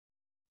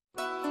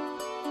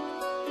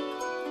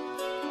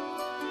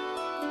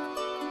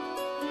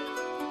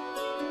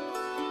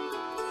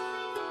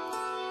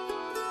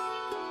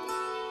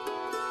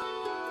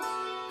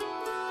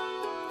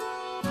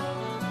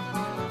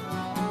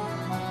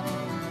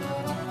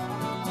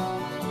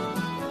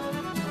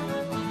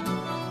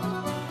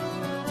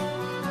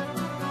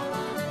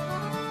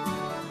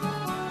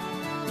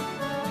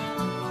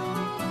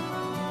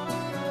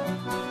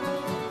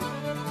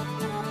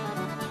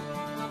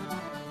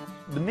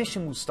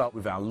mission will start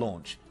with our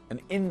launch, and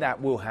in that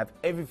we'll have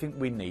everything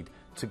we need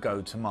to go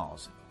to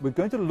Mars. We're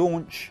going to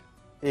launch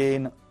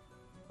in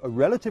a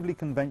relatively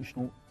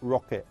conventional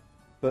rocket,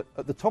 but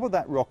at the top of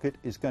that rocket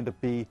is going to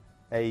be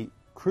a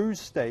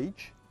cruise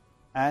stage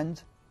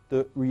and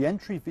the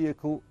re-entry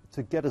vehicle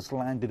to get us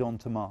landed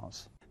onto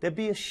Mars. There'd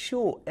be a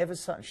short, ever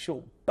such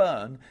short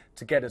burn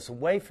to get us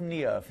away from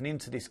the Earth and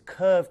into this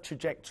curved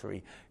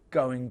trajectory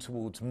going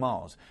towards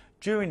Mars.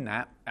 During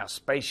that, our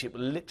spaceship will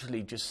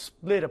literally just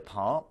split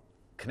apart,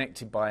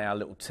 connected by our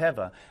little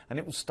tether, and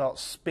it will start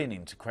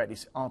spinning to create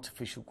this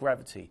artificial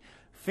gravity.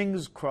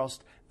 Fingers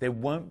crossed there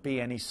won't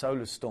be any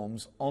solar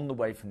storms on the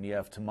way from the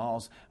Earth to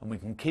Mars, and we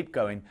can keep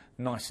going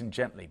nice and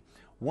gently.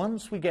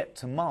 Once we get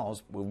to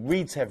Mars, we'll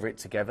re-tether it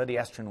together, the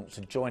astronauts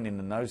will join in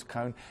the nose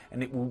cone,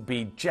 and it will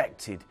be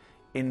ejected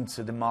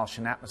into the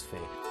Martian atmosphere.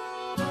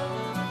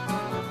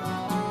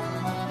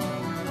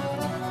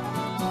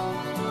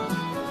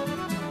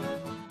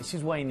 This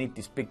is why you need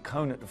this big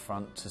cone at the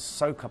front to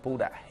soak up all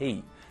that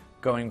heat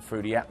going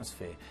through the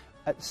atmosphere.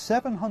 At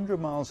 700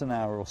 miles an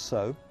hour or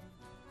so,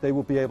 they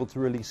will be able to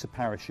release a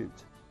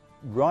parachute.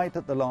 Right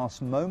at the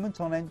last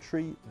moment on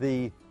entry,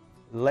 the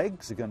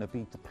legs are going to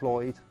be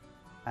deployed,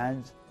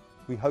 and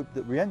we hope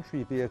that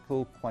re-entry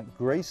vehicle quite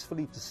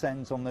gracefully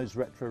descends on those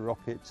retro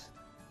rockets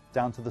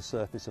down to the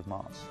surface of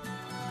Mars.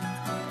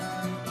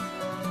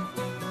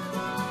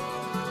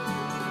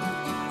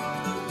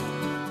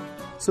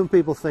 Some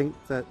people think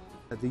that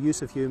the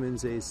use of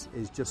humans is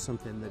just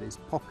something that is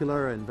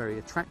popular and very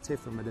attractive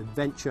from an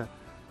adventure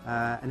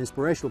and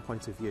inspirational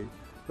point of view,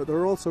 but there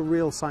are also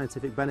real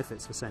scientific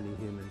benefits for sending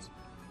humans.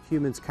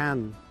 Humans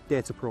can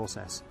data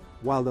process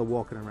while they're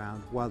walking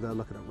around, while they're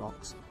looking at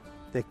rocks.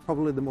 They're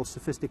probably the most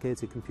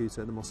sophisticated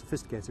computer, the most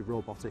sophisticated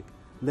robotic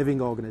living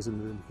organism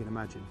that we can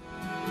imagine.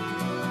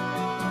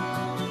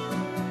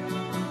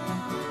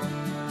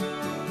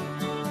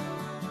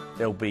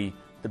 There'll be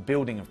the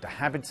building of the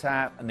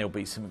habitat, and there'll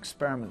be some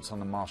experiments on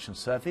the Martian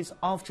surface.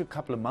 After a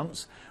couple of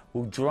months,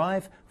 we'll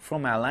drive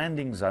from our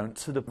landing zone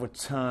to the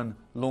return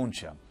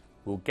launcher.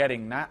 We'll get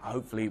in that,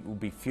 hopefully it will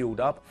be fueled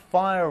up,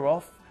 fire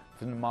off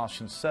from the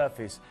Martian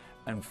surface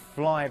and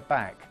fly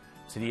back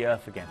to the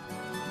Earth again.